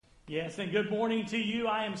Yes, and good morning to you.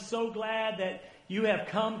 I am so glad that you have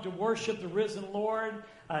come to worship the risen Lord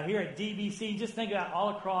here at DBC. Just think about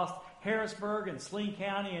all across Harrisburg and Saline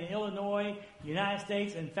County and Illinois, United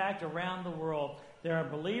States, in fact, around the world. There are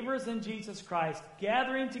believers in Jesus Christ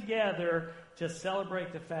gathering together to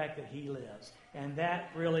celebrate the fact that He lives. And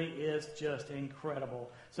that really is just incredible.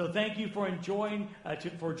 So thank you for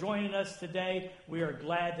joining us today. We are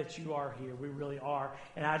glad that you are here. We really are.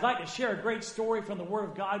 And I'd like to share a great story from the Word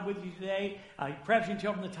of God with you today. Perhaps you can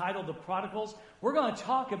tell from the title, The Prodigals. We're going to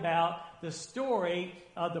talk about the story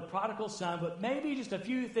of the prodigal son, but maybe just a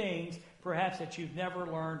few things perhaps that you've never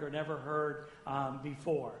learned or never heard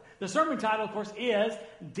before. The sermon title, of course, is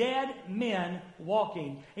Dead Men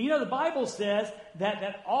Walking. And you know, the Bible says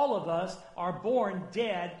that all of us are born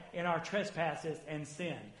dead in our trespasses and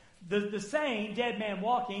sin. The saying, dead man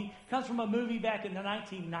walking, comes from a movie back in the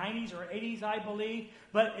 1990s or 80s, I believe.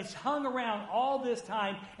 But it's hung around all this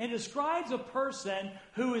time and describes a person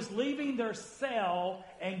who is leaving their cell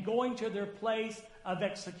and going to their place of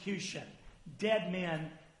execution. Dead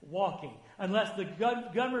men walking. Unless the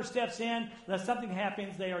governor steps in, unless something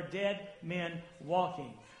happens, they are dead men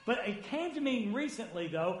walking. But it came to mean recently,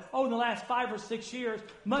 though, in the last 5 or 6 years,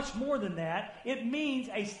 much more than that. It means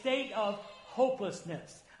a state of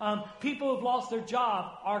hopelessness. People who've lost their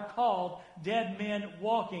job are called dead men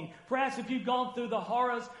walking. Perhaps if you've gone through the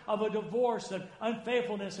horrors of a divorce and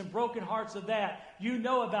unfaithfulness and broken hearts of that, you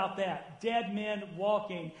know about that. Dead men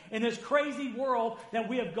walking. In this crazy world that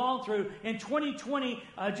we have gone through, in 2020,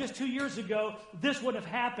 just 2 years ago, this would have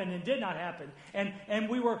happened and did not happen. And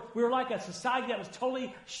we were like a society that was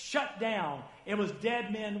totally shut down. It was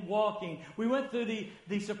dead men walking. We went through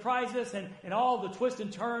the surprises and all the twists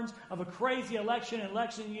and turns of a crazy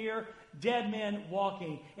election year. Dead men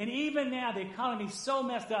walking. And even now, the economy is so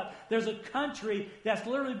messed up. There's a country that's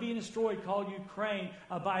literally being destroyed called Ukraine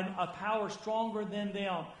by a power stronger than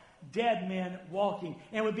them. Dead men walking.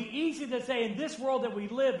 And it would be easy to say in this world that we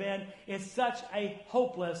live in, it's such a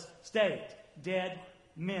hopeless state. Dead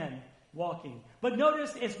men walking. But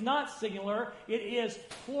notice it's not singular, it is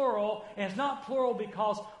plural, and it's not plural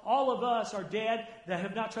because all of us are dead that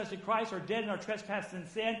have not trusted Christ, or dead in our trespasses and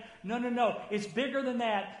sin. No. It's bigger than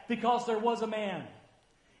that because there was a man.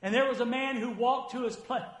 And there was a man who walked to his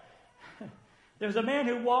place. There's a man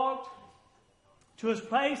who walked to his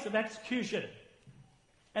place of execution.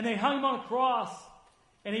 And they hung him on a cross,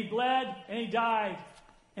 and he bled and he died.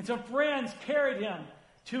 And some friends carried him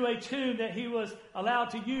to a tomb that he was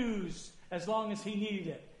allowed to use as long as he needed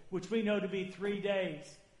it, which we know to be 3 days.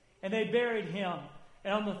 And they buried him.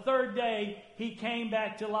 And on the third day, he came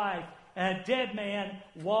back to life. And a dead man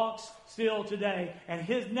walks still today. And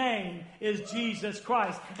his name is Jesus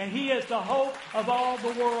Christ. And he is the hope of all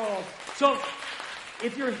the world. So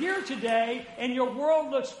if you're here today and your world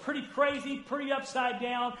looks pretty crazy, pretty upside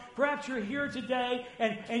down, perhaps you're here today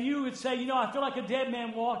and you would say, I feel like a dead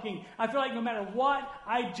man walking. I feel like no matter what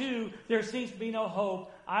I do, there seems to be no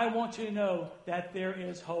hope. I want you to know that there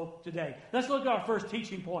is hope today. Let's look at our first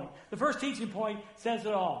teaching point. The first teaching point says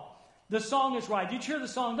it all. The song is right. Did you hear the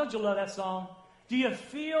song? Don't you love that song? Do you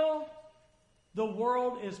feel the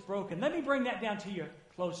world is broken? Let me bring that down to you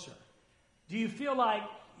closer. Do you feel like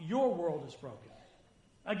your world is broken?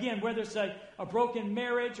 Again, whether it's a broken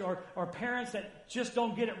marriage or parents that just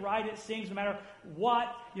don't get it right, it seems, no matter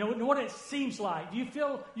what, what it seems like. Do you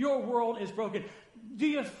feel your world is broken? Do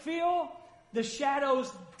you feel the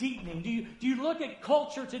shadows deepening? Do you look at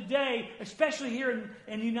culture today, especially here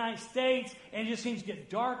in the United States, and it just seems to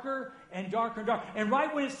get darker and darker and darker? And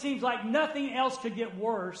right when it seems like nothing else could get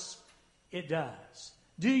worse, it does.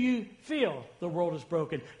 Do you feel the world is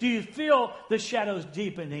broken? Do you feel the shadows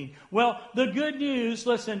deepening? Well, the good news,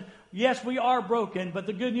 listen, yes, we are broken, but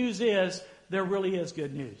the good news is there really is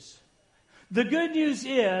good news. The good news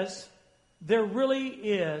is there really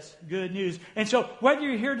is good news. And so whether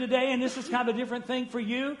you're here today, and this is kind of a different thing for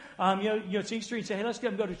you, it's Easter, you say, hey, let's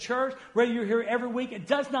go to church. Whether you're here every week, it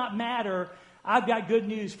does not matter. I've got good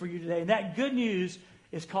news for you today. And that good news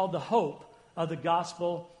is called the hope of the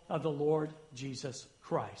gospel of the Lord Jesus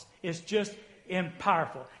Christ. It's just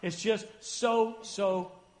powerful. It's just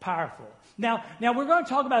so powerful. Now we're going to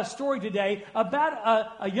talk about a story today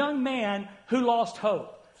about a young man who lost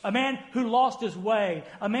hope. A man who lost his way.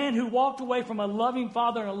 A man who walked away from a loving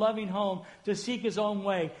father and a loving home to seek his own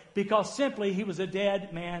way because simply he was a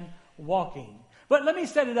dead man walking. But let me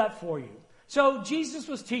set it up for you. So Jesus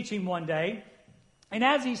was teaching one day, and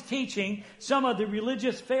as he's teaching, some of the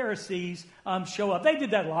religious Pharisees show up. They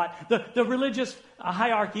did that a lot. The religious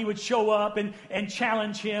hierarchy would show up and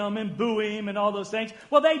challenge him and boo him and all those things.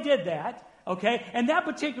 Well, they did that. Okay? And that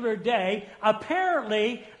particular day,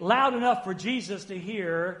 apparently loud enough for Jesus to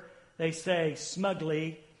hear, they say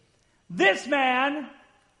smugly, "This man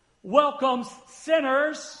welcomes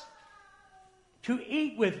sinners to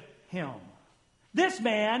eat with him." This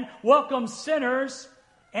man welcomes sinners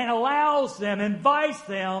and allows them, invites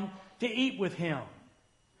them to eat with him.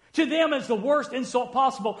 To them, it's the worst insult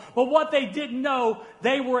possible. But what they didn't know,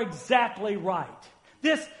 they were exactly right.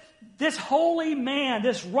 This holy man,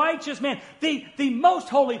 this righteous man, the most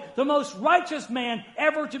holy, the most righteous man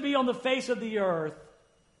ever to be on the face of the earth,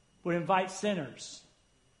 would invite sinners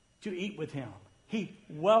to eat with him. He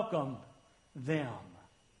welcomed them.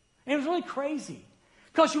 And it was really crazy.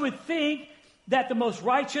 Because you would think that the most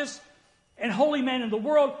righteous and holy man in the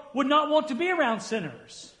world would not want to be around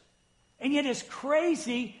sinners. And yet it's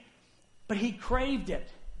crazy, but he craved it.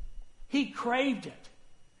 He craved it.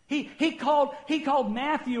 He called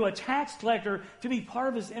Matthew, a tax collector, to be part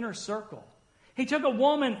of his inner circle. He took a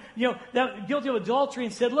woman, that guilty of adultery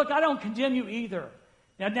and said, "Look, I don't condemn you either.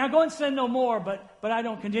 Now go and sin no more, but I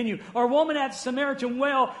don't condemn you." Or a woman at the Samaritan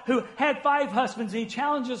well who had 5 husbands, and he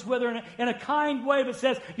challenges with her in a kind way, but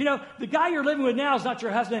says, "The guy you're living with now is not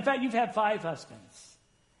your husband. In fact, you've had 5 husbands."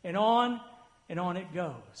 And on it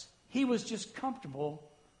goes. He was just comfortable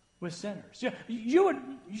with sinners.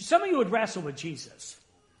 Some of you would wrestle with Jesus.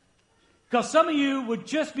 Because some of you would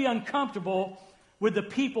just be uncomfortable with the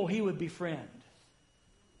people he would befriend.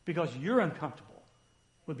 Because you're uncomfortable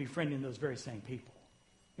with befriending those very same people.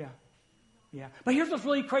 Yeah. But here's what's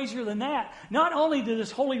really crazier than that. Not only did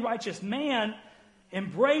this holy, righteous man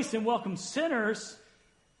embrace and welcome sinners,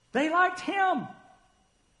 they liked him.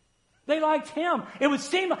 They liked him. It would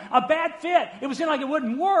seem a bad fit. It would seem like it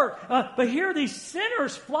wouldn't work. But here these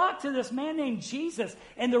sinners flocked to this man named Jesus.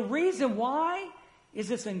 And the reason why is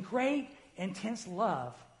this great, intense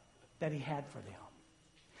love that he had for them.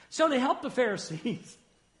 So to help the Pharisees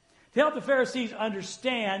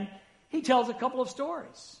understand, he tells a couple of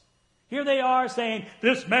stories. Here they are saying,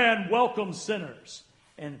 "This man welcomes sinners,"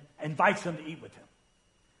 and invites them to eat with him.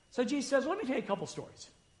 So Jesus says, "Let me tell you a couple of stories."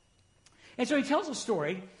 And so he tells a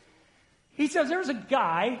story. He says there was a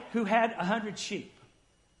guy who had 100 sheep.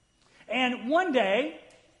 And one day,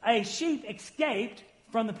 a sheep escaped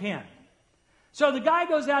from the pen. So the guy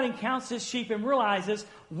goes out and counts his sheep and realizes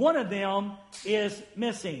one of them is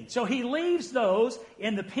missing. So he leaves those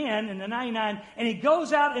in the pen, in the 99, and he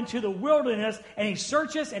goes out into the wilderness and he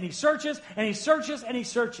searches and he searches and he searches and he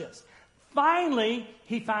searches. Finally,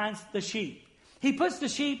 he finds the sheep. He puts the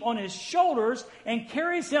sheep on his shoulders and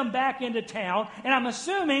carries him back into town. And I'm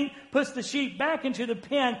assuming puts the sheep back into the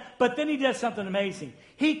pen, but then he does something amazing.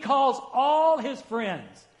 He calls all his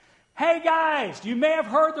friends. "Hey guys, you may have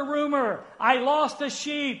heard the rumor. I lost a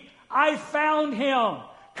sheep. I found him.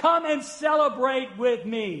 Come and celebrate with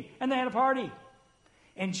me." And they had a party.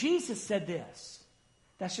 And Jesus said this.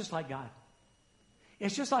 That's just like God.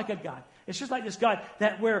 It's just like a God. It's just like this God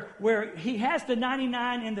that where he has the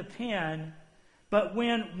 99 in the pen, but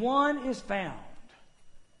when one is found,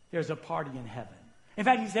 there's a party in heaven. In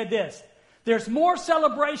fact, he said this. There's more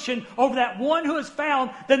celebration over that one who is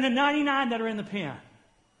found than the 99 that are in the pen.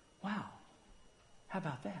 Wow. How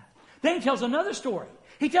about that? Then he tells another story.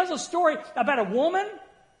 He tells a story about a woman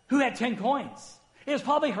who had 10 coins. It was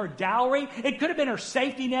probably her dowry. It could have been her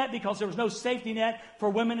safety net because there was no safety net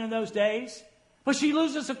for women in those days. But she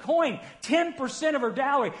loses a coin, 10% of her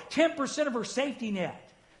dowry, 10% of her safety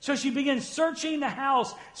net. So she begins searching the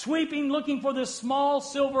house, sweeping, looking for this small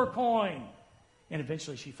silver coin. And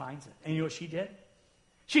eventually she finds it. And you know what she did?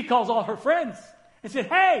 She calls all her friends and said,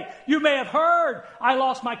 "Hey, you may have heard I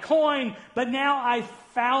lost my coin, but now I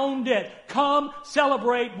found it. Come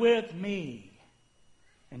celebrate with me."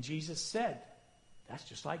 And Jesus said, that's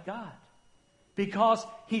just like God. Because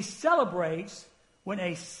he celebrates when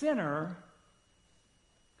a sinner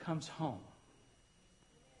comes home.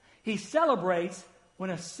 He celebrates when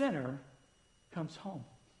a sinner comes home.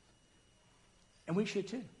 And we should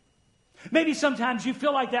too. Maybe sometimes you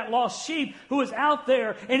feel like that lost sheep who is out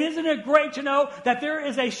there. And isn't it great to know that there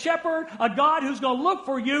is a shepherd, a God who's going to look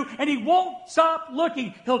for you, and he won't stop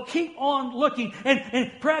looking. He'll keep on looking.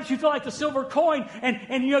 And perhaps you feel like the silver coin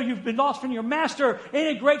and you've been lost from your master.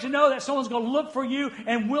 Isn't it great to know that someone's going to look for you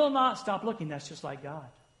and will not stop looking? That's just like God.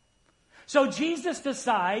 So Jesus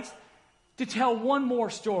decides to tell one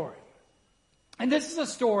more story. And this is a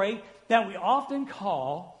story that we often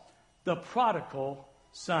call the prodigal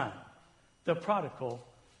son. The prodigal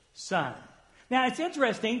son. Now, it's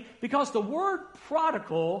interesting because the word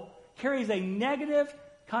prodigal carries a negative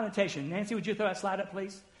connotation. Nancy, would you throw that slide up,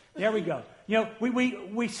 please? There we go.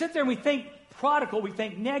 We sit there and we think prodigal, we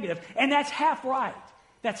think negative, and that's half right.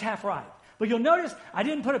 That's half right. But you'll notice I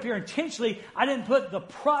didn't put up here intentionally, I didn't put the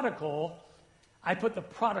prodigal, I put the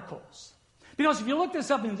prodigals. Because if you look this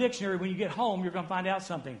up in the dictionary when you get home, you're going to find out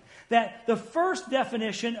something. That the first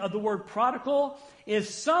definition of the word prodigal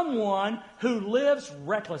is someone who lives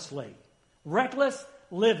recklessly. Reckless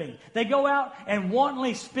living. They go out and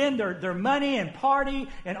wantonly spend their money and party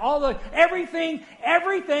and everything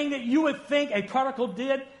that you would think a prodigal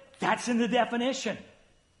did, that's in the definition.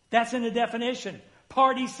 That's in the definition.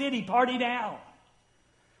 Party city, party down.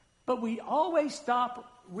 But we always stop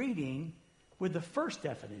reading with the first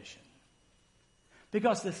definition.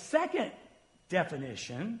 Because the second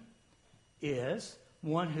definition is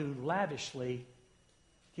one who lavishly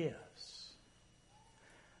gives.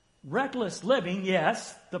 Reckless living,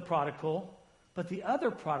 yes, the prodigal, but the other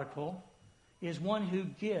prodigal is one who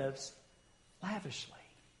gives lavishly.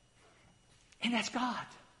 And that's God.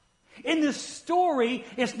 In this story,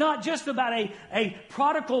 it's not just about a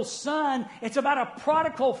prodigal son. It's about a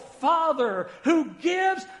prodigal father who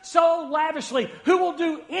gives so lavishly, who will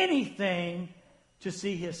do anything to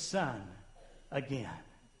see his son again.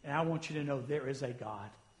 And I want you to know there is a God.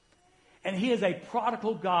 And he is a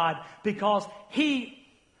prodigal God because he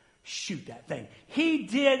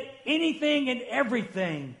did anything and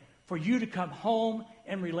everything for you to come home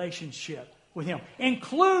in relationship with him,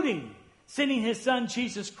 including sending his son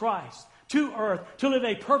Jesus Christ to earth to live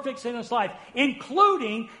a perfect sinless life,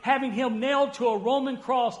 including having him nailed to a Roman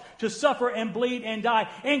cross to suffer and bleed and die,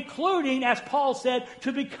 including, as Paul said,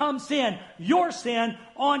 to become sin, your sin,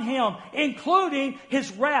 on him, including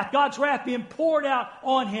his wrath, God's wrath being poured out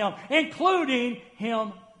on him, including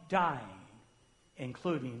him dying,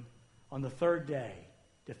 including on the third day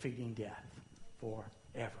defeating death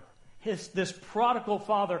forever. This prodigal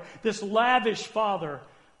father, this lavish father,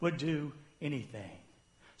 would do anything.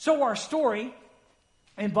 So our story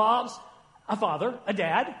involves a father, a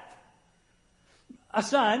dad, a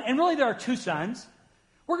son, and really there are two sons.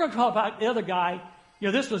 We're going to talk about the other guy.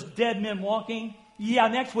 This was dead men walking. Yeah,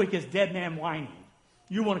 next week is dead man whining.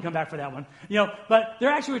 You want to come back for that one. But there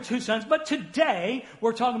actually were two sons. But today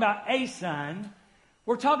we're talking about a son.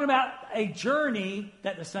 We're talking about a journey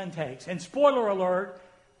that the son takes. And spoiler alert,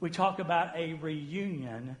 we talk about a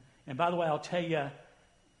reunion. And by the way, I'll tell you,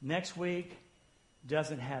 next week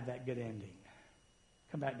doesn't have that good ending.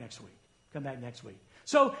 Come back next week.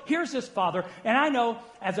 So here's this father, and I know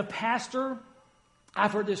as a pastor,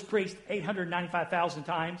 I've heard this preached 895,000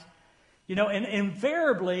 times. And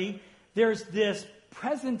invariably, there's this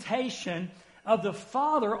presentation of the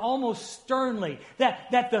father almost sternly. That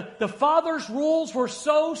the father's rules were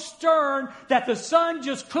so stern that the son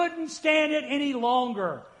just couldn't stand it any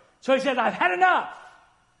longer. So he says, I've had enough.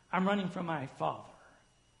 I'm running from my father.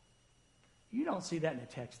 You don't see that in the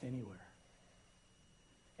text anywhere.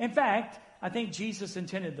 In fact, I think Jesus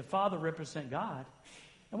intended the Father represent God.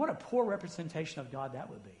 And what a poor representation of God that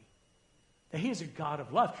would be. That he is a God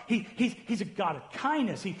of love. He's a God of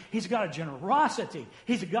kindness. He's a God of generosity.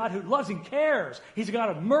 He's a God who loves and cares. He's a God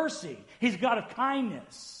of mercy. He's a God of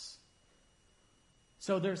kindness.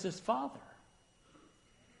 So there's this father.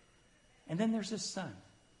 And then there's this son.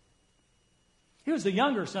 He was the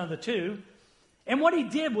younger son of the two. And what he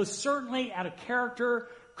did was certainly out of character.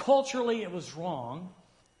 Culturally, it was wrong.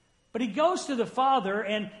 But he goes to the father,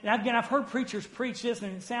 and again, I've heard preachers preach this,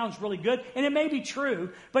 and it sounds really good, and it may be true.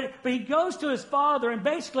 But he goes to his father and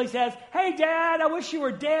basically says, hey, Dad, I wish you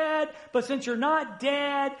were dead, but since you're not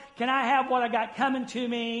dead, can I have what I got coming to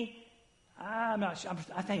me? I'm not sure.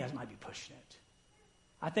 I think I might be pushing it.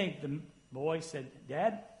 I think the boy said,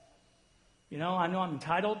 Dad, I know I'm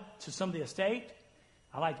entitled to some of the estate.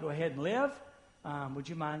 I like to go ahead and live. Would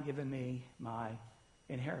you mind giving me my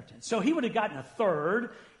inheritance? So he would have gotten a third,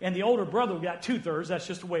 and the older brother would have got 2/3. That's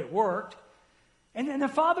just the way it worked. And then the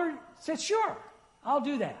father said, sure, I'll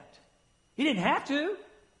do that. He didn't have to,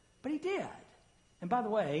 but he did. And by the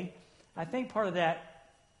way, I think part of that,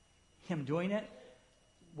 him doing it,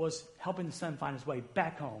 was helping the son find his way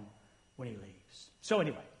back home when he leaves. So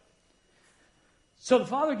anyway, so the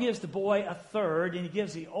father gives the boy a third, and he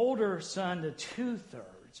gives the older son the 2/3.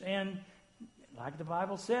 And like the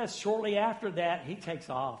Bible says, shortly after that, he takes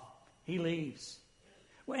off. He leaves.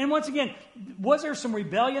 And once again, was there some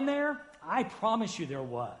rebellion there? I promise you there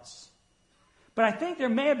was. But I think there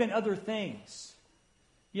may have been other things.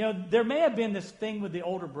 There may have been this thing with the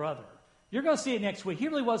older brother. You're going to see it next week. He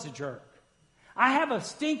really was a jerk. I have a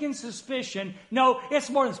stinking suspicion. No, it's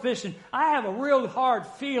more than suspicion. I have a real hard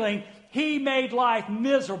feeling he made life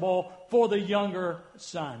miserable for the younger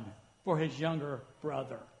son, for his younger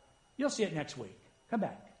brother. You'll see it next week. Come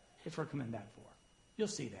back. It's worth coming back for. You'll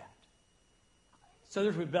see that. So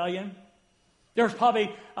there's rebellion. There was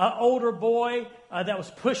probably an older boy that was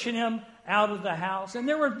pushing him out of the house. And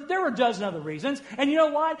there were a dozen other reasons. And you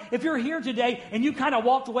know what? If you're here today and you kind of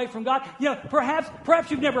walked away from God,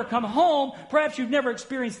 perhaps you've never come home. Perhaps you've never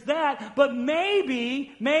experienced that. But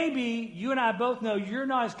maybe you and I both know you're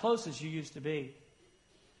not as close as you used to be.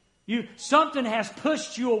 Something has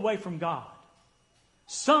pushed you away from God.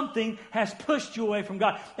 Something has pushed you away from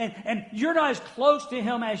God. And you're not as close to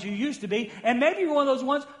Him as you used to be. And maybe you're one of those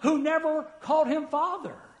ones who never called Him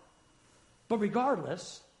Father. But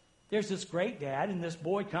regardless, there's this great dad, and this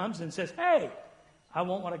boy comes and says, hey, I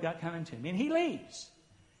want what I got coming to me. And he leaves.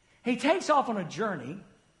 He takes off on a journey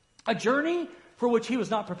for which he was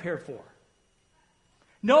not prepared for.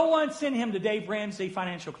 No one sent him to Dave Ramsey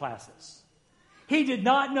financial classes. He did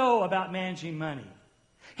not know about managing money.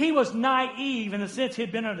 He was naive in the sense he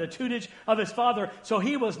had been under the tutelage of his father, so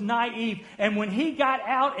he was naive. And when he got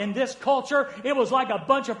out in this culture, it was like a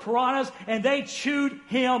bunch of piranhas, and they chewed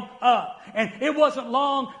him up. And it wasn't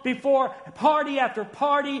long before party after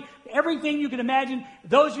party, everything you can imagine.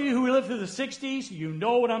 Those of you who lived through the 60s, you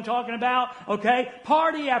know what I'm talking about, okay?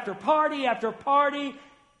 Party after party after party.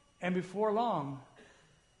 And before long,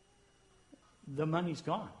 the money's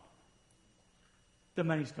gone. The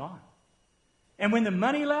money's gone. And when the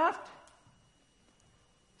money left,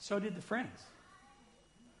 so did the friends.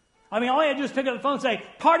 I mean, all you had to do is pick up the phone and say,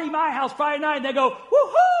 party my house Friday night. And they go,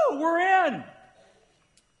 woohoo, we're in.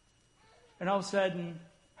 And all of a sudden,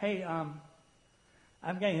 hey, I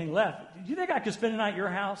haven't got anything left. Do you think I could spend the night at your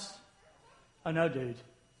house? Oh, no, dude.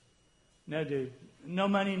 No, dude. No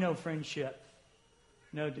money, no friendship.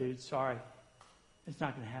 No, dude, sorry. It's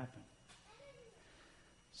not going to happen.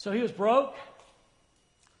 So he was broke.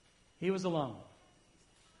 He was alone.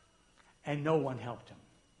 And no one helped him.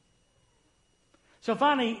 So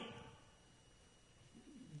finally,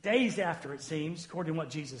 days after it seems, according to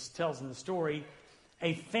what Jesus tells in the story,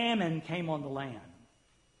 a famine came on the land.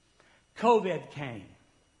 COVID came.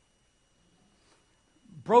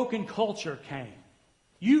 Broken culture came.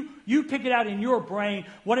 You pick it out in your brain,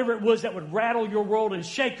 whatever it was that would rattle your world and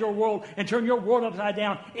shake your world and turn your world upside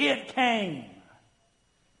down. It came.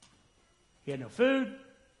 He had no food.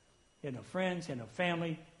 He had no friends. He had no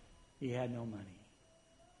family. He had no money.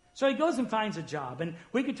 So he goes and finds a job. And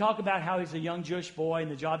we could talk about how he's a young Jewish boy and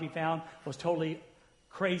the job he found was totally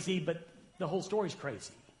crazy, but the whole story's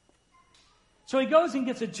crazy. So he goes and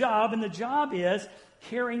gets a job, and the job is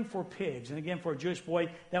caring for pigs. And again, for a Jewish boy,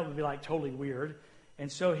 that would be like totally weird.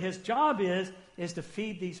 And so his job is to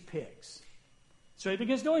feed these pigs. So he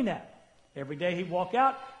begins doing that. Every day he'd walk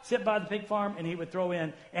out, sit by the pig farm, and he would throw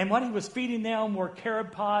in. And what he was feeding them were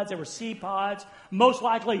carob pods. They were seed pods, most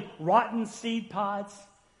likely rotten seed pods.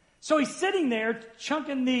 So he's sitting there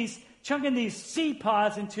chunking these seed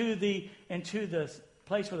pods into the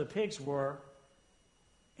place where the pigs were.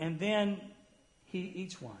 And then he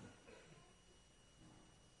eats one.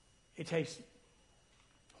 It tastes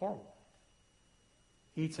horrible.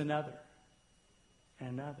 He eats another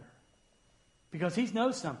and another. Because he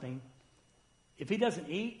knows something. If he doesn't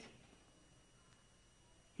eat,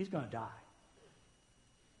 he's going to die.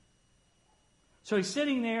 So he's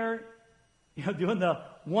sitting there, doing the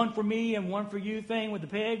one for me and one for you thing with the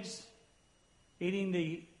pigs, eating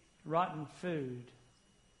the rotten food.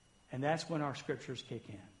 And that's when our scriptures kick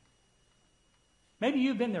in. Maybe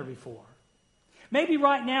you've been there before. Maybe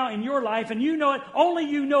right now in your life, and you know it, only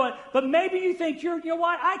you know it, but maybe you think, you know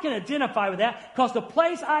what, I can identify with that because the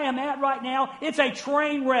place I am at right now, it's a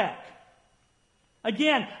train wreck.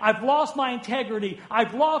 Again, I've lost my integrity.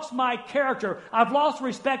 I've lost my character. I've lost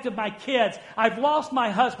respect of my kids. I've lost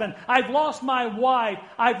my husband. I've lost my wife.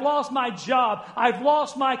 I've lost my job. I've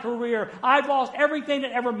lost my career. I've lost everything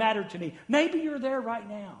that ever mattered to me. Maybe you're there right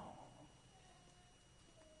now.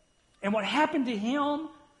 And what happened to him,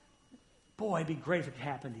 boy, it'd be great if it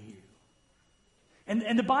happened to you.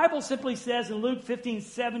 And the Bible simply says in Luke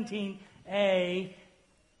 15:17a,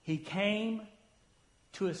 he came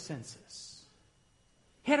to his senses.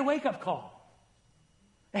 He had a wake-up call.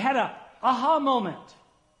 He had a aha moment.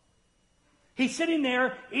 He's sitting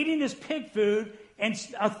there eating this pig food, and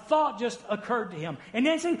a thought just occurred to him. And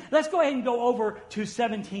then let's go ahead and go over to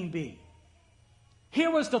 17b.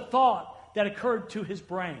 Here was the thought that occurred to his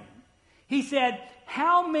brain. He said,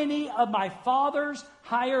 how many of my father's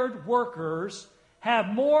hired workers have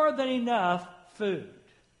more than enough food?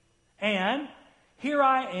 And here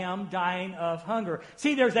I am dying of hunger.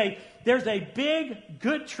 See, there's a big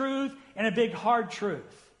good truth and a big hard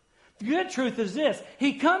truth. The good truth is this.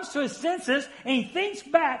 He comes to his senses and he thinks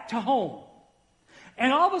back to home.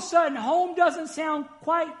 And all of a sudden, home doesn't sound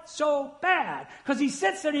quite so bad. Because he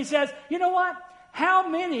sits there and he says, you know what? how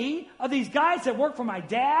many of these guys that work for my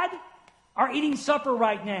dad are eating supper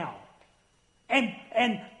right now?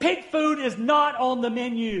 And pig food is not on the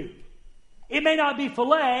menu. It may not be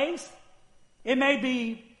fillets. It may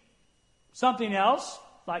be something else,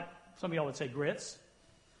 like some of y'all would say grits.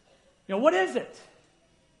 You know, what is it?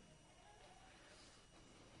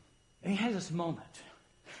 And he has this moment.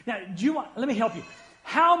 Now, let me help you.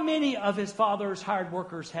 How many of his father's hired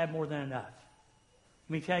workers have more than enough?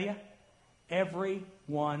 Let me tell you, every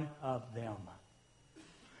one of them.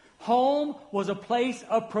 Home was a place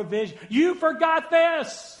of provision. You forgot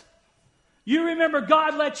this. You remember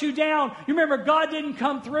God let you down. You remember God didn't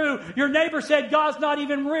come through. Your neighbor said God's not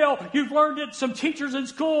even real. You've learned it. Some teachers in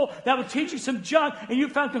school that would teach you some junk, and you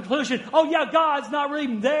found conclusion, oh yeah, God's not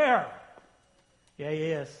really there. Yeah, He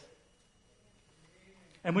is.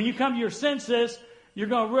 And when you come to your senses, you're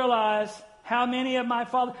going to realize how many of my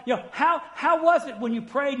father, how was it when you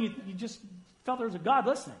prayed and you just felt there was a God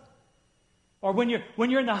listening? Or when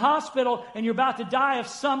you're in the hospital and you're about to die of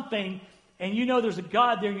something and you know there's a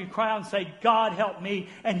God there and you cry out and say, God help me,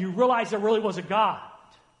 and you realize there really was a God.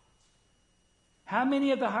 How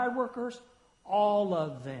many of the hired workers? All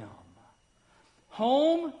of them.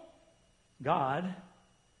 Home, God,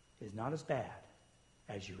 is not as bad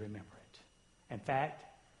as you remember it. In fact,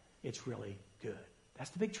 it's really good. That's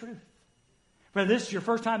the big truth. Whether this is your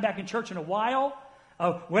first time back in church in a while,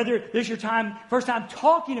 whether this is your first time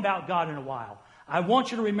talking about God in a while, I want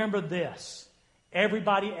you to remember this.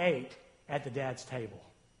 Everybody ate at the dad's table.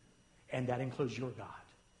 And that includes your God.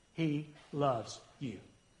 He loves you.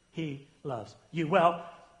 He loves you. Well,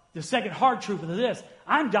 the second hard truth is this.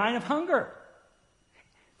 I'm dying of hunger.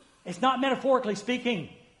 It's not metaphorically speaking.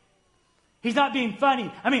 He's not being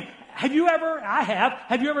funny. I mean, have you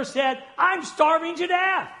ever said, I'm starving to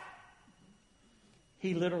death?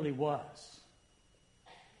 He literally was.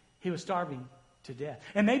 He was starving to death.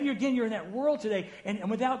 And maybe again, you're in that world today, and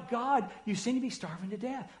without God, you seem to be starving to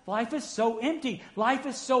death. Life is so empty. Life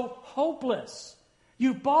is so hopeless.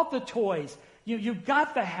 You've bought the toys. You've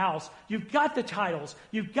got the house. You've got the titles.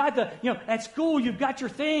 You've got at school, you've got your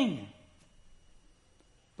thing.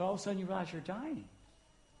 But all of a sudden you realize you're dying.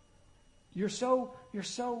 You're so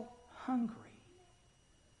hungry.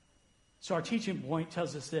 So our teaching point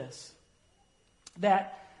tells us this,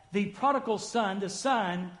 that the prodigal son, the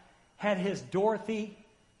son, had his Dorothy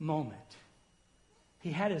moment.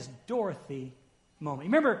 He had his Dorothy moment.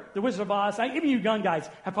 Remember the Wizard of Oz? Even you young guys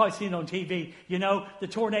have probably seen it on TV. You know, the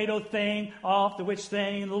tornado thing, off the witch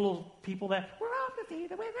thing, the little people that, we're off to see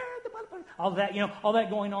the wizard, all that, all that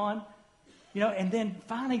going on. And then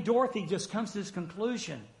finally Dorothy just comes to this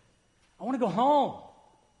conclusion. I want to go home.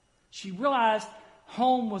 She realized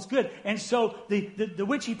home was good. And so the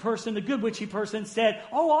witchy person, the good witchy person said,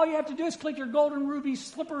 all you have to do is click your golden ruby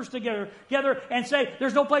slippers together and say,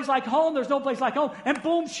 there's no place like home, there's no place like home. And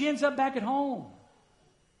boom, she ends up back at home.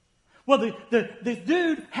 Well, the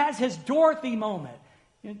dude has his Dorothy moment.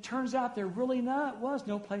 And it turns out there really was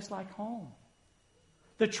no place like home.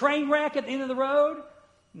 The train wreck at the end of the road?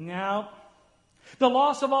 No. The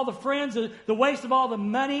loss of all the friends, the waste of all the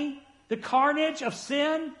money, the carnage of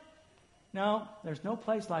sin? No, there's no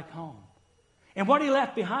place like home. And what he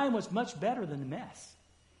left behind was much better than the mess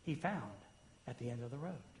he found at the end of the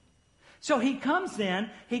road. So he comes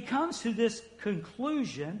to this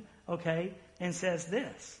conclusion, and says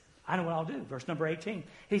this. I know what I'll do. Verse number 18.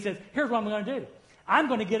 He says, here's what I'm going to do. I'm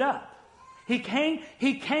going to get up. He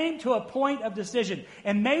came to a point of decision.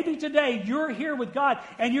 And maybe today you're here with God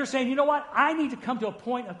and you're saying, you know what? I need to come to a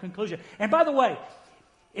point of conclusion. And by the way,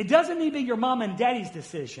 it doesn't need to be your mom and daddy's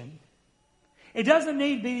decision. It doesn't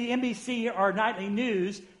need to be the NBC or nightly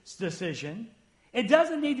news decision. It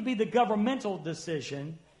doesn't need to be the governmental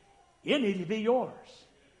decision. It needs to be yours.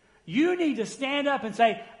 You need to stand up and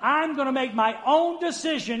say, I'm going to make my own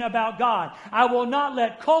decision about God. I will not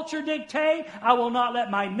let culture dictate. I will not let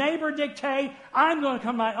my neighbor dictate. I'm going to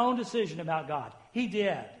come to my own decision about God. He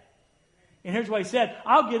did. And here's what he said.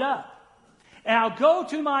 I'll get up and I'll go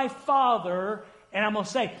to my Father and I'm going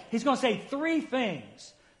to say, he's going to say three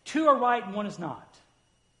things. Two are right and one is not.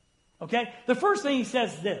 Okay? The first thing he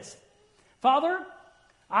says is this. Father,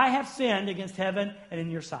 I have sinned against heaven and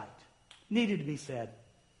in your sight. Needed to be said.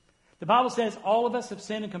 The Bible says all of us have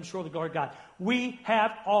sinned and come short of the glory of God. We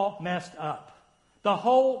have all messed up. The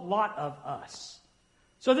whole lot of us.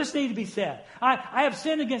 So this needs to be said. I have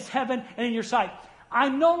sinned against heaven and in your sight.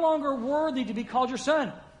 I'm no longer worthy to be called your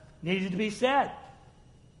son. Needed to be said.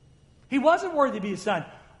 He wasn't worthy to be a son.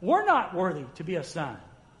 We're not worthy to be a son.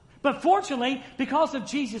 But fortunately, because of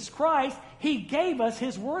Jesus Christ, He gave us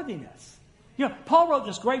His worthiness. Paul wrote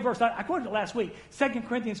this great verse. I quoted it last week. 2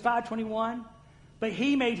 Corinthians 5:21. But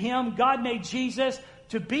he made him, God made Jesus,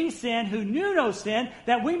 to be sin who knew no sin,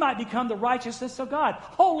 that we might become the righteousness of God.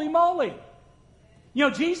 Holy moly! You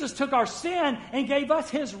know, Jesus took our sin and gave us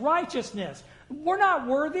his righteousness. We're not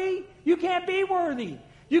worthy. You can't be worthy.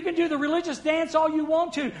 You can do the religious dance all you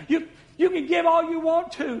want to. You can give all you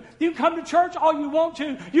want to. You can come to church all you want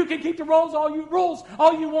to. You can keep the rules all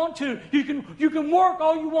you want to. You can work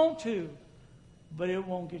all you want to. But it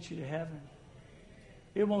won't get you to heaven.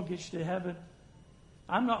 It won't get you to heaven.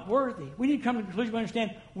 I'm not worthy. We need to come to the conclusion we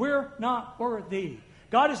understand we're not worthy.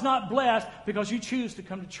 God is not blessed because you choose to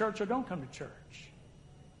come to church or don't come to church.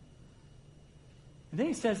 And then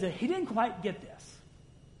he says that he didn't quite get this.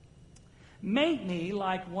 Make me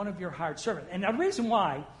like one of your hired servants. And the reason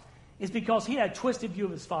why is because he had a twisted view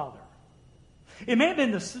of his father. It may have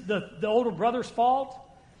been the older brother's fault,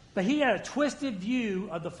 but he had a twisted view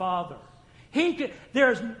of the father.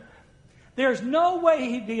 There's no way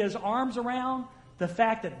he'd get his arms around the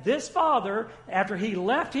fact that this father, after he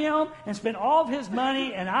left him and spent all of his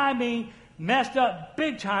money, and I mean messed up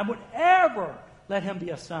big time, would ever let him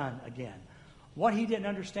be a son again. What he didn't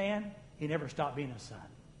understand, he never stopped being a son.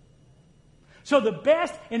 So the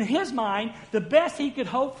best, in his mind, the best he could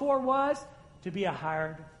hope for was to be a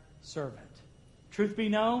hired servant. Truth be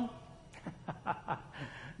known,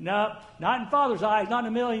 no, not in Father's eyes, not in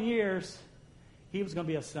a million years. He was going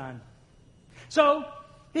to be a son. So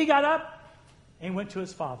he got up and went to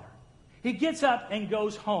his father. He gets up and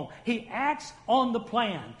goes home. He acts on the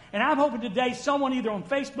plan. And I'm hoping today someone either on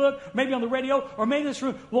Facebook, maybe on the radio, or maybe in this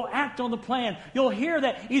room will act on the plan. You'll hear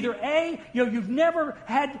that either A, you've never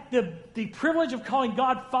had the privilege of calling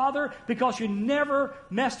God Father because you never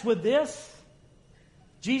messed with this.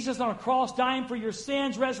 Jesus on a cross dying for your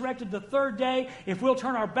sins, resurrected the third day. If we'll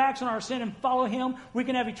turn our backs on our sin and follow him, we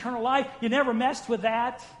can have eternal life. You never messed with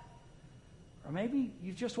that. Or maybe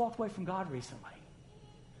you've just walked away from God recently.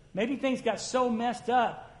 Maybe things got so messed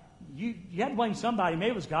up, you had to blame somebody.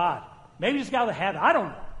 Maybe it was God. Maybe it just got out of the habit. I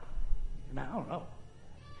don't know.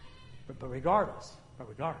 But regardless,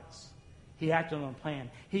 he acted on a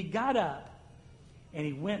plan. He got up and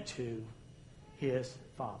he went to his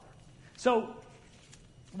father. So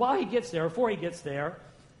while he gets there, before he gets there,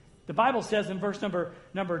 the Bible says in verse number,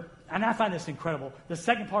 and I find this incredible, the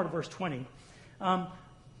second part of verse 20,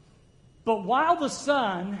 but while the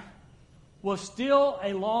son was still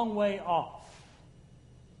a long way off.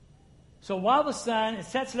 So while the son, it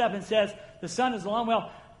sets it up and says the son is a long way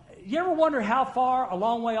off. You ever wonder how far a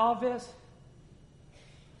long way off is?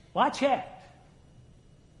 Well, I checked.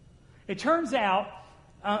 It turns out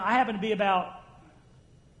I happen to be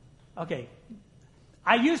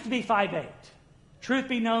I used to be 5'8". Truth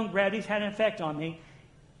be known, gravity's had an effect on me.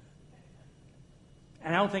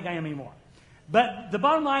 And I don't think I am anymore. But the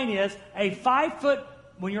bottom line is,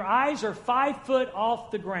 when your eyes are 5 foot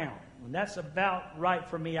off the ground, and that's about right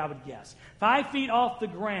for me, I would guess. 5 feet off the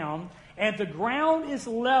ground, and if the ground is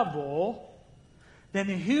level, then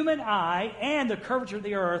the human eye and the curvature of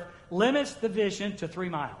the earth limits the vision to 3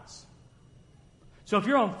 miles. So if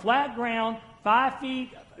you're on flat ground, 5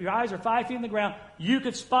 feet, your eyes are 5 feet in the ground, you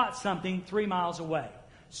could spot something 3 miles away.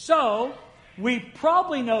 So we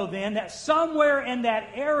probably know then that somewhere in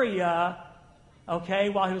that area,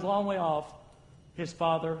 while he was a long way off, his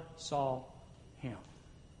father saw him.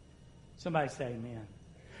 Somebody say amen.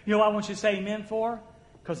 You know what I want you to say amen for?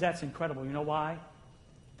 Because that's incredible. You know why?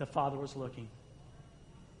 The father was looking.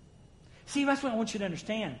 See, that's what I want you to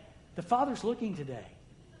understand. The father's looking today.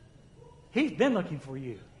 He's been looking for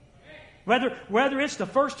you. Whether it's the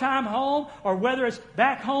first time home or whether it's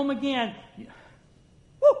back home again,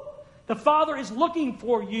 the father is looking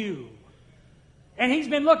for you. And he's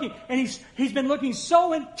been looking, and he's been looking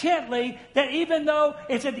so intently that even though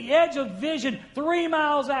it's at the edge of vision 3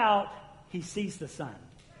 miles out, he sees the son.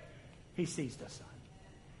 He sees the son.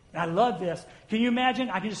 And I love this. Can you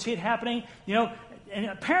imagine? I can just see it happening. And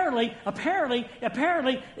apparently,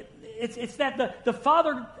 it's that the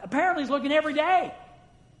father apparently is looking every day.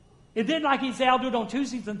 It didn't like he'd say, I'll do it on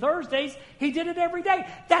Tuesdays and Thursdays. He did it every day.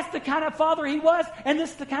 That's the kind of father he was, and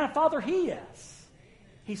this is the kind of father he is.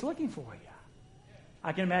 He's looking for you.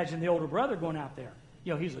 I can imagine the older brother going out there.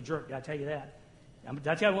 He's a jerk. Did I tell you that? Did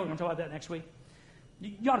I tell you what we're going to talk about that next week?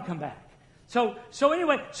 You ought to come back. So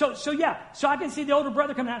I can see the older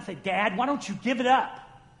brother coming out and say, Dad, why don't you give it up?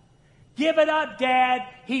 Give it up, Dad.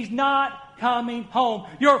 He's not coming home.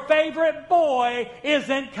 Your favorite boy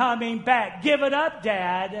isn't coming back. Give it up,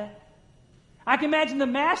 Dad. I can imagine the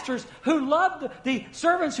masters who loved, the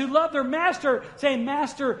servants who loved their master saying,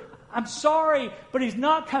 Master, I'm sorry, but he's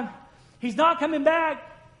not coming back.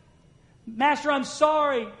 Master, I'm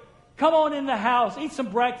sorry. Come on in the house. Eat some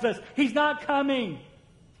breakfast. He's not coming.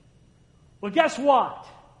 Well, guess what?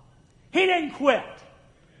 He didn't quit.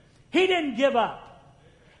 He didn't give up.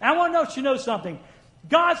 And I want to let you know something.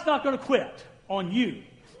 God's not going to quit on you.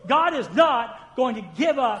 God is not going to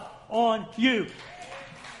give up on you.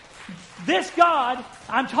 This God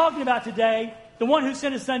I'm talking about today, the one who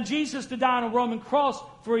sent his son Jesus to die on a Roman cross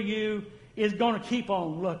for you, is going to keep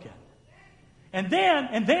on looking. And then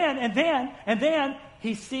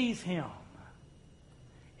he sees him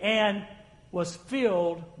and was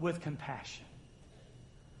filled with compassion.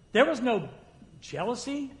 There was no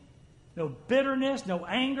jealousy, no bitterness, no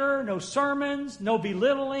anger, no sermons, no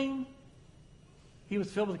belittling. He was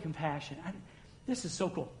filled with compassion. This is so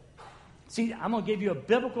cool. See, I'm going to give you a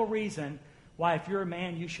biblical reason why if you're a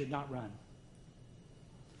man, you should not run.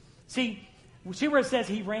 See where it says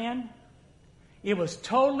he ran? It was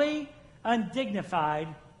totally undignified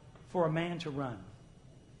for a man to run.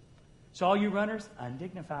 So all you runners,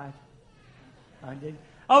 undignified.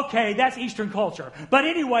 Okay, that's Eastern culture. But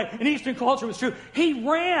anyway, in Eastern culture it was true. He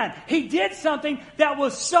ran. He did something that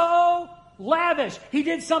was so lavish. He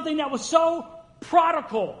did something that was so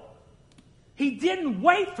prodigal. He didn't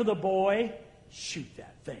wait for the boy. Shoot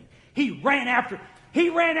that thing. He ran after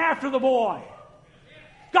the boy.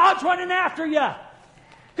 God's running after you.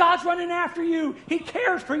 God's running after you. He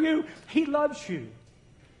cares for you. He loves you.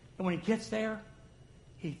 And when he gets there,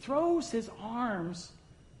 he throws his arms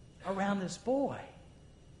around this boy.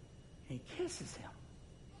 And he kisses him.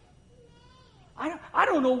 I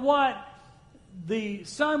don't know what the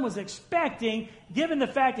son was expecting, given the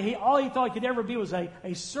fact that all he thought he could ever be was a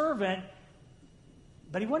servant.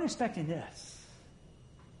 But he wasn't expecting this.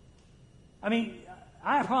 I mean,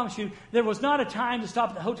 I promise you, there was not a time to stop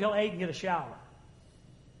at the Hotel 8 and get a shower.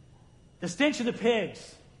 The stench of the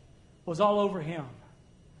pigs was all over him.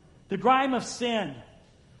 The grime of sin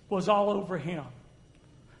was all over him.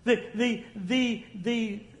 The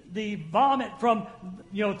vomit from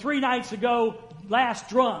 3 nights ago, last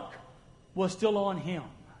drunk, was still on him.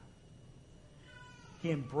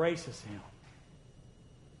 He embraces him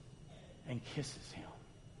and kisses him.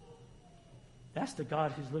 That's the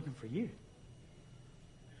God who's looking for you.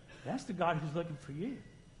 That's the God who's looking for you.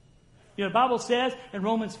 The Bible says in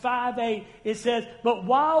Romans 5:8, it says, but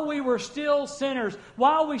while we were still sinners,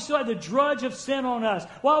 while we still had the drudge of sin on us,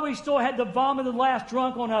 while we still had the vomit of the last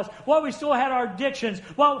drunk on us, while we still had our addictions,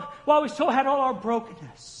 while we still had all our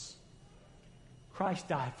brokenness, Christ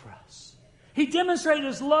died for us. He demonstrated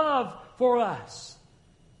his love for us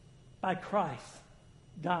by Christ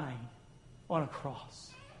dying on a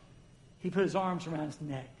cross. He put his arms around his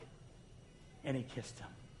neck and he kissed him.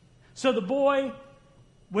 So the boy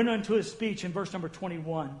went into his speech in verse number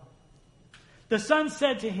 21. The son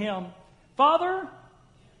said to him, Father,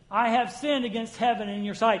 I have sinned against heaven and in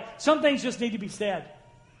your sight. Some things just need to be said.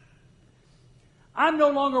 I'm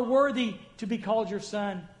no longer worthy to be called your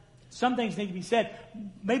son. Some things need to be said.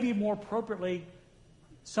 Maybe more appropriately,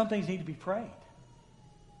 some things need to be prayed.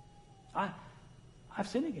 I've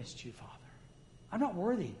sinned against you, Father. I'm not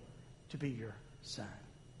worthy to be your son.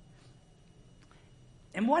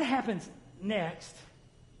 And what happens next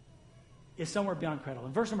is somewhere beyond credible.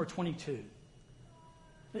 In verse number 22,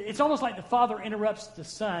 it's almost like the father interrupts the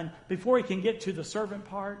son before he can get to the servant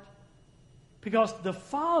part, because the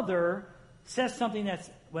father says something that's,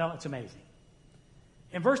 it's amazing.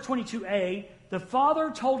 In verse 22a, the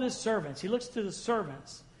father told his servants, he looks to the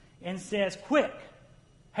servants and says, quick,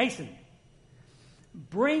 hasten,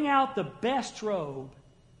 bring out the best robe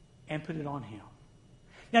and put it on him.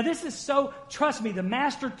 Now this is so, trust me, the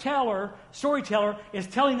storyteller is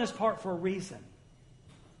telling this part for a reason.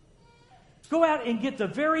 Go out and get the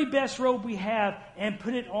very best robe we have and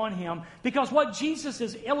put it on him. Because what Jesus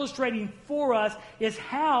is illustrating for us is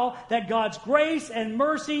how that God's grace and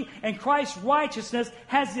mercy and Christ's righteousness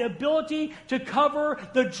has the ability to cover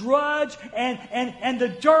the drudge and the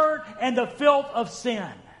dirt and the filth of sin.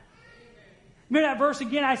 Remember that verse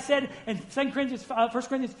again I said in 1 Corinthians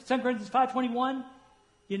 5:21?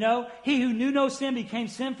 He who knew no sin became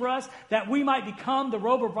sin for us, that we might become the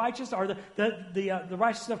robe of righteousness, or the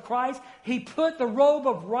righteousness of Christ. He put the robe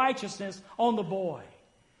of righteousness on the boy.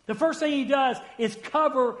 The first thing he does is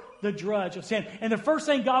cover the drudge of sin. And the first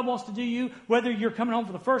thing God wants to do you, whether you're coming home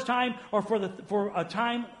for the first time or for a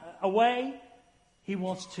time away, he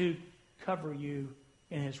wants to cover you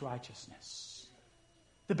in his righteousness.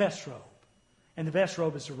 The best robe. And the best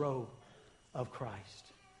robe is the robe of Christ.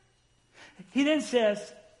 He then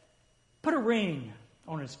says, put a ring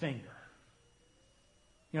on his finger.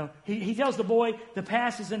 He tells the boy the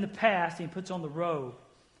past is in the past, and he puts on the robe.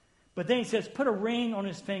 But then he says, put a ring on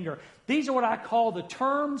his finger. These are what I call the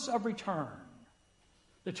terms of return.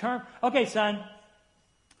 Okay, son,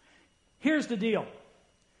 here's the deal.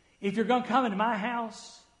 If you're going to come into my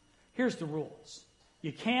house, here's the rules.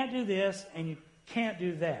 You can't do this and you can't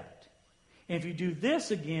do that. And if you do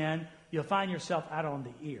this again, you'll find yourself out on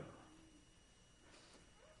the ear.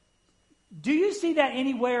 Do you see that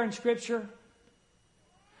anywhere in Scripture?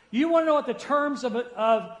 You want to know what the terms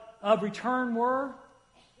of return were?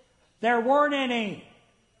 There weren't any.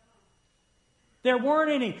 There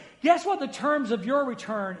weren't any. Guess what the terms of your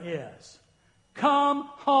return is? Come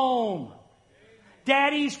home.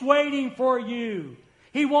 Daddy's waiting for you.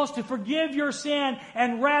 He wants to forgive your sin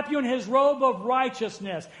and wrap you in His robe of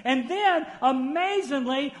righteousness. And then,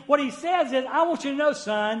 amazingly, what He says is, I want you to know,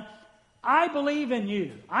 son, I believe in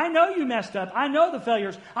you. I know you messed up. I know the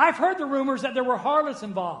failures. I've heard the rumors that there were harlots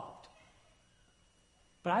involved.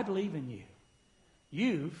 But I believe in you.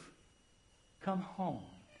 You've come home.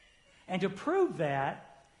 And to prove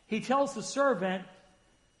that, He tells the servant,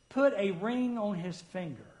 put a ring on his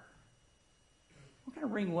finger. What kind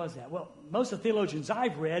of ring was that? Well, most of the theologians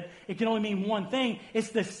I've read, it can only mean one thing. It's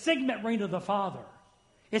the signet ring of the Father.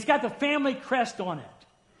 It's got the family crest on it.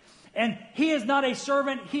 And he is not a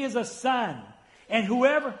servant, he is a son. And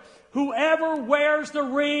whoever wears the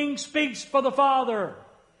ring speaks for the Father.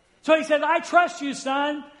 So he says, I trust you,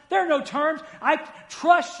 son. There are no terms. I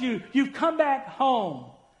trust you. You've come back home.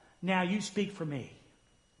 Now you speak for me.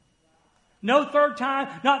 No third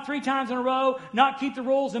time, not 3 times in a row, not keep the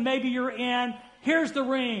rules and maybe you're in. Here's the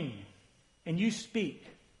ring. And you speak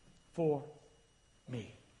for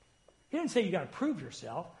me. He didn't say you got to prove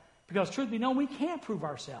yourself. Because truth be known, we can't prove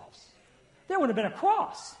ourselves. There would have been a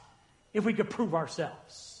cross if we could prove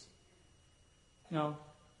ourselves. No.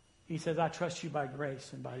 He says, I trust you by grace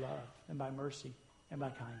and by love and by mercy and by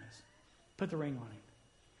kindness. Put the ring on him.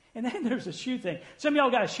 And then there's a shoe thing. Some of y'all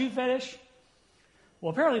got a shoe fetish.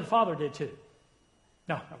 Well, apparently the Father did too.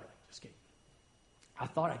 No, not really. Just kidding. I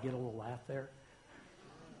thought I'd get a little laugh there.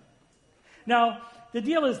 Now, the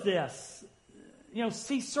deal is this.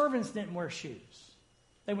 See, servants didn't wear shoes.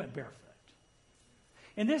 They went barefoot.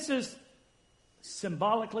 And this is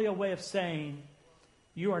symbolically a way of saying,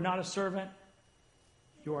 you are not a servant,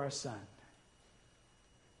 you are a son.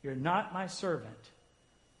 You're not my servant,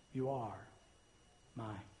 you are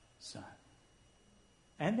my son.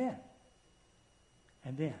 And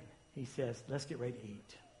then he says, let's get ready to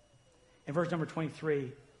eat. In verse number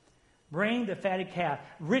 23, bring the fatted calf.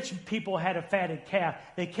 Rich people had a fatted calf.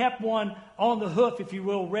 They kept one on the hoof, if you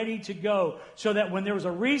will, ready to go, so that when there was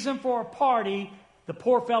a reason for a party, the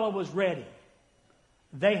poor fellow was ready.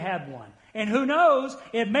 They had one. And who knows,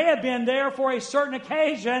 it may have been there for a certain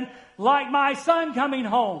occasion, like my son coming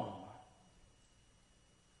home.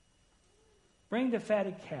 Bring the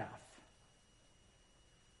fatted calf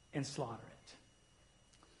and slaughter it.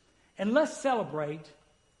 And let's celebrate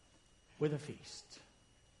with a feast.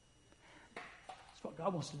 That's what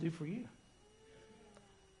God wants to do for you.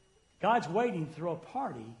 God's waiting to throw a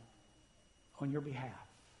party on your behalf.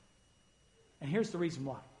 And here's the reason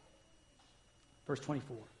why. Verse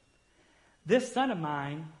 24. This son of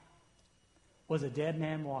mine was a dead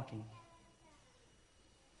man walking.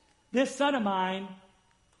 This son of mine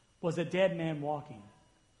was a dead man walking.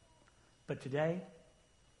 But today,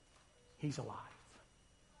 he's alive.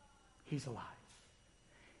 He's alive.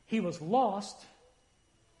 He was lost,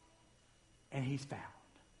 and he's found.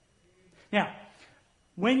 Now,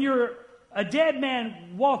 when you're a dead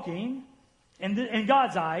man walking, in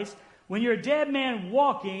God's eyes, when you're a dead man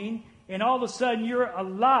walking, and all of a sudden you're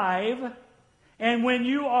alive, and when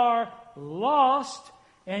you are lost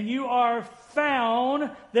and you are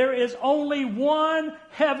found, there is only one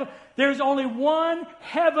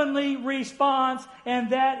heavenly response,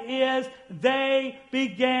 and that is they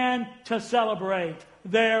began to celebrate.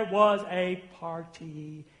 There was a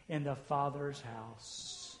party in the Father's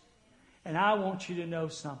house. And I want you to know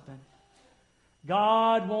something.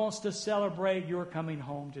 God wants to celebrate your coming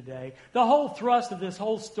home today. The whole thrust of this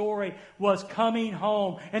whole story was coming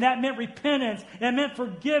home. And that meant repentance. It meant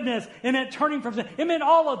forgiveness. It meant turning from sin. It meant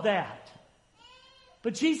all of that.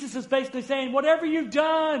 But Jesus is basically saying, whatever you've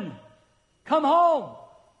done, come home.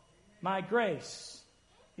 My grace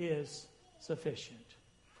is sufficient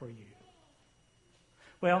for you.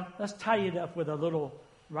 Well, let's tie it up with a little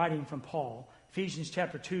writing from Paul. Ephesians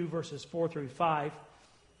chapter 2, verses 4 through 5.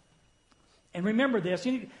 And remember this.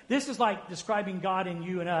 This is like describing God and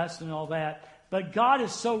you and us and all that. But God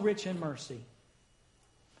is so rich in mercy.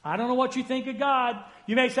 I don't know what you think of God.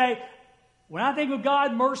 You may say, when I think of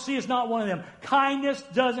God, mercy is not one of them. Kindness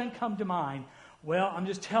doesn't come to mind. Well, I'm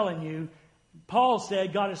just telling you, Paul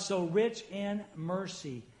said God is so rich in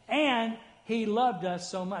mercy. And He loved us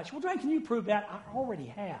so much. Well, Dwayne, can you prove that? I already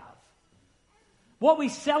have. What we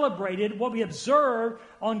celebrated, what we observed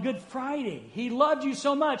on Good Friday. He loved you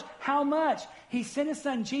so much. How much? He sent His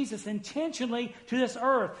Son Jesus intentionally to this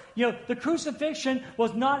earth. The crucifixion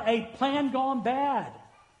was not a plan gone bad.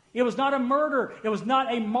 It was not a murder. It was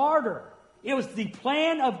not a martyr. It was the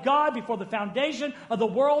plan of God before the foundation of the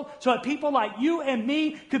world so that people like you and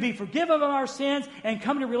me could be forgiven of our sins and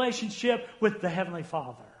come into relationship with the Heavenly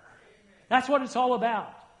Father. That's what it's all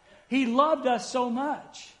about. He loved us so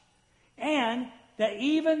much. And that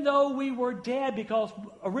even though we were dead, because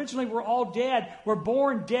originally we're all dead, we're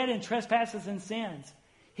born dead in trespasses and sins,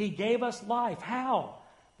 He gave us life. How?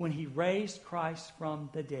 When He raised Christ from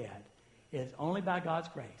the dead. It is only by God's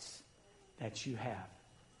grace that you have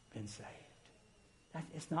been saved.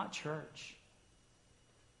 It's not church.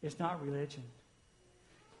 It's not religion.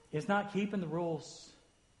 It's not keeping the rules.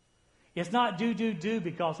 It's not do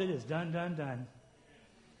because it is done.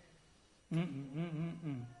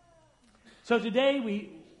 So today,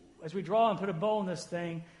 as we draw and put a bow on this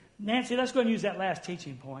thing, Nancy, let's go and use that last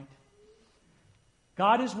teaching point.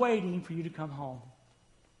 God is waiting for you to come home.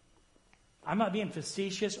 I'm not being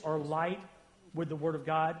facetious or light with the Word of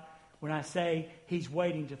God when I say He's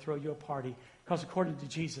waiting to throw you a party. Because according to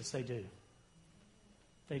Jesus, they do.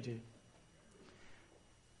 They do.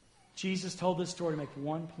 Jesus told this story to make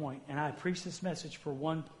one point, and I preach this message for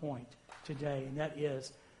one point today, and that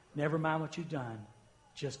is, never mind what you've done,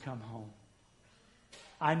 just come home.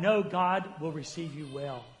 I know God will receive you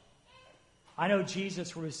well. I know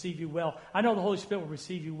Jesus will receive you well. I know the Holy Spirit will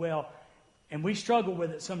receive you well. And we struggle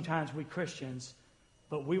with it sometimes, we Christians,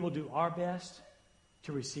 but we will do our best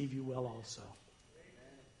to receive you well also.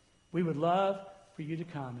 We would love for you to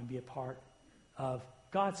come and be a part of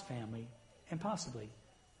God's family and possibly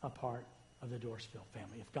a part of the Dorrisville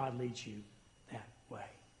family if God leads you that way.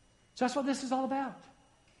 So that's what this is all about.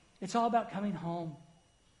 It's all about coming home.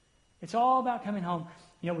 It's all about coming home.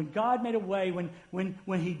 When God made a way,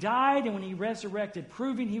 when He died and when He resurrected,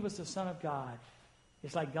 proving He was the Son of God,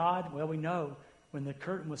 it's like God, we know when the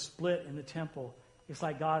curtain was split in the temple, it's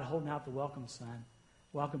like God holding out the welcome sign.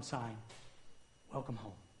 Welcome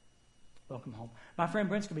home. Welcome home. My friend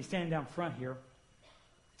Brent's going to be standing down front here.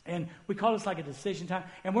 And we call this like a decision time.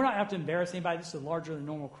 And we're not out to embarrass anybody. This is a larger than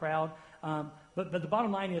normal crowd. But the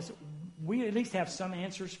bottom line is we at least have some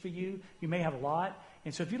answers for you. You may have a lot.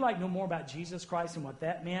 And so if you'd like to know more about Jesus Christ and what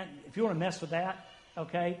that meant, if you want to mess with that,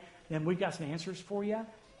 okay, then we've got some answers for you.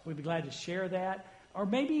 We'd be glad to share that. Or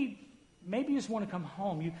maybe you just want to come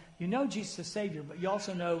home. You know Jesus is Savior, but you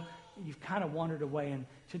also know you've kind of wandered away. And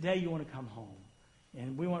today you want to come home.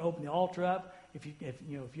 And we want to open the altar up. If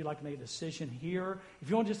you'd like to make a decision here, if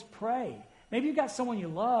you want to just pray, maybe you've got someone you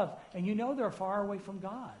love and you know they're far away from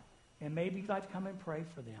God, and maybe you'd like to come and pray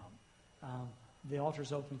for them. The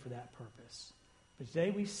altar's open for that purpose. But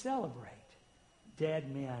today we celebrate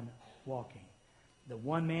dead men walking. The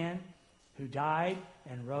one man who died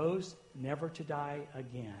and rose never to die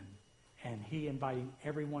again, and He inviting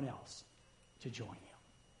everyone else to join Him.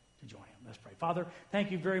 Let's pray. Father,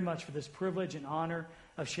 thank You very much for this privilege and honor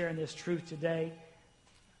of sharing this truth today.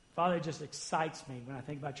 Father, it just excites me when I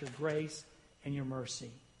think about Your grace and Your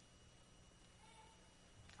mercy.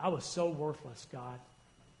 I was so worthless, God,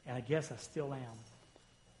 and I guess I still am,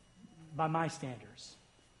 by my standards.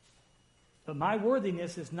 But my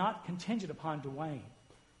worthiness is not contingent upon Dwayne.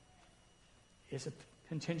 It's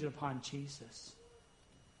contingent upon Jesus.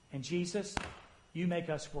 And Jesus, You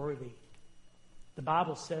make us worthy. The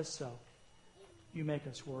Bible says so. You make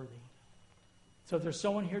us worthy. So if there's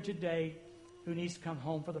someone here today who needs to come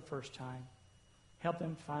home for the first time, help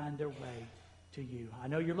them find their way to You. I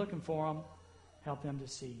know You're looking for them. Help them to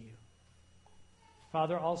see You.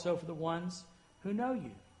 Father, also for the ones who know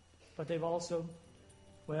You, but they've also,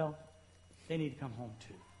 they need to come home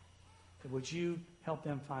too. But would You help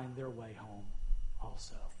them find their way home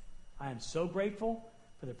also? I am so grateful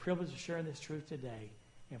for the privilege of sharing this truth today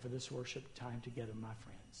and for this worship time together, my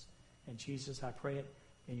friends. And Jesus, I pray it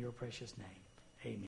in Your precious name.